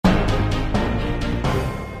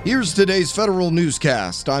Here's today's Federal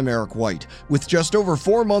Newscast. I'm Eric White. With just over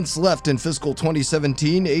 4 months left in fiscal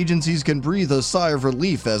 2017, agencies can breathe a sigh of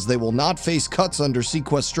relief as they will not face cuts under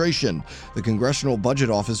sequestration. The Congressional Budget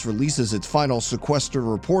Office releases its final sequester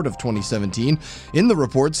report of 2017. In the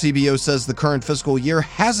report, CBO says the current fiscal year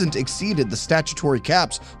hasn't exceeded the statutory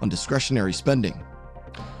caps on discretionary spending.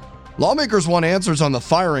 Lawmakers want answers on the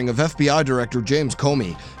firing of FBI Director James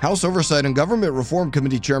Comey. House Oversight and Government Reform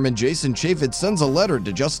Committee Chairman Jason Chaffetz sends a letter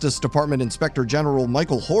to Justice Department Inspector General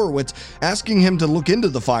Michael Horowitz asking him to look into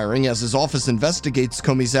the firing as his office investigates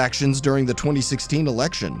Comey's actions during the 2016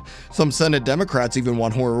 election. Some Senate Democrats even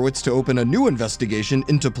want Horowitz to open a new investigation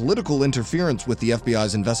into political interference with the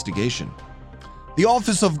FBI's investigation. The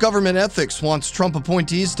Office of Government Ethics wants Trump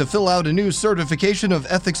appointees to fill out a new certification of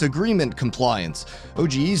ethics agreement compliance.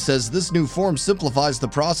 OGE says this new form simplifies the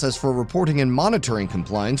process for reporting and monitoring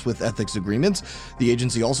compliance with ethics agreements. The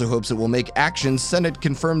agency also hopes it will make actions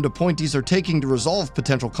Senate-confirmed appointees are taking to resolve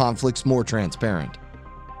potential conflicts more transparent.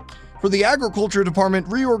 For the Agriculture Department,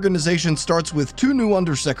 reorganization starts with 2 new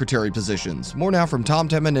undersecretary positions. More now from Tom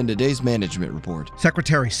Temin in today's management report.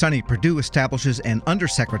 Secretary Sonny Perdue establishes an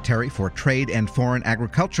undersecretary for Trade and Foreign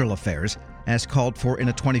Agricultural Affairs, as called for in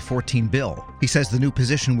a 2014 bill. He says the new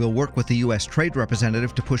position will work with the U.S. Trade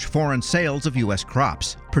Representative to push foreign sales of U.S.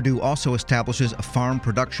 crops. Perdue also establishes a Farm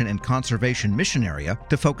Production and Conservation Mission Area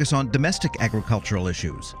to focus on domestic agricultural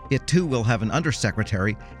issues. It too will have an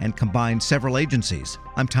undersecretary and combine several agencies.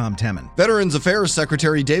 I'm Tom Temin. Veterans Affairs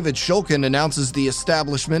Secretary David Shulkin announces the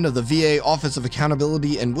establishment of the VA Office of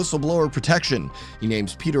Accountability and Whistleblower Protection. He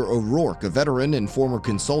names Peter O'Rourke, a veteran and former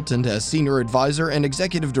consultant, as senior advisor and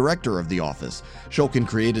executive director of the office. Shulkin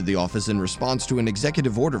created the office in response to an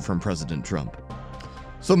executive order from President Trump.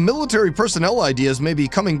 Some military personnel ideas may be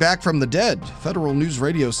coming back from the dead. Federal News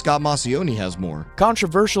Radio's Scott Maucione has more.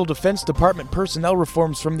 Controversial Defense Department personnel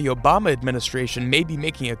reforms from the Obama administration may be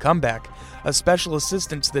making a comeback. A special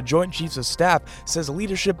assistant to the Joint Chiefs of Staff says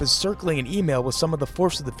leadership is circling an email with some of the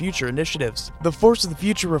Force of the Future initiatives. The Force of the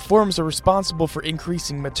Future reforms are responsible for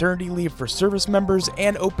increasing maternity leave for service members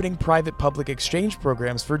and opening private-public exchange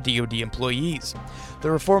programs for DoD employees.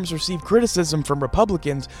 The reforms received criticism from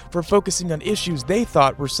Republicans for focusing on issues they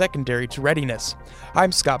thought were secondary to readiness.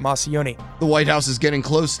 I'm Scott Maucione. The White House is getting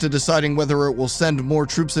close to deciding whether it will send more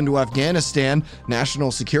troops into Afghanistan.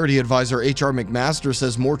 National Security Advisor H.R. McMaster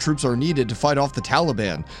says more troops are needed to fight off the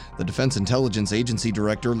Taliban. The Defense Intelligence Agency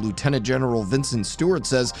Director, Lieutenant General Vincent Stewart,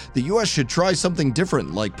 says the U.S. should try something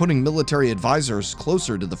different, like putting military advisors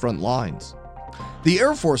closer to the front lines. The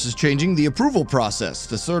Air Force is changing the approval process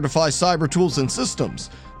to certify cyber tools and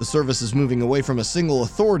systems. The service is moving away from a single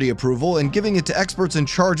authority approval and giving it to experts in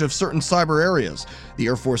charge of certain cyber areas. The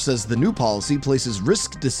Air Force says the new policy places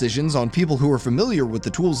risk decisions on people who are familiar with the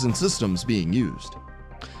tools and systems being used.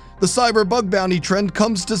 The cyber bug bounty trend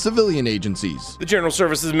comes to civilian agencies. The General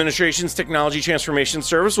Services Administration's Technology Transformation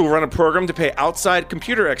Service will run a program to pay outside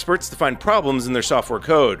computer experts to find problems in their software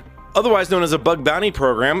code. Otherwise known as a bug bounty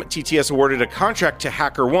program, TTS awarded a contract to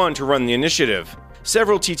HackerOne to run the initiative.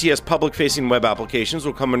 Several TTS public-facing web applications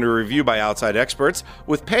will come under review by outside experts,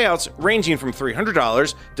 with payouts ranging from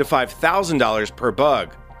 $300 to $5,000 per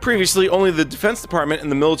bug. Previously, only the Defense Department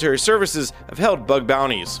and the military services have held bug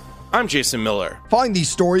bounties. I'm Jason Miller. Find these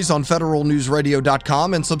stories on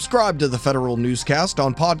federalnewsradio.com and subscribe to the Federal Newscast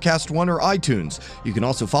on Podcast One or iTunes. You can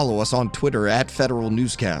also follow us on Twitter at Federal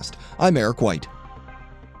Newscast. I'm Eric White.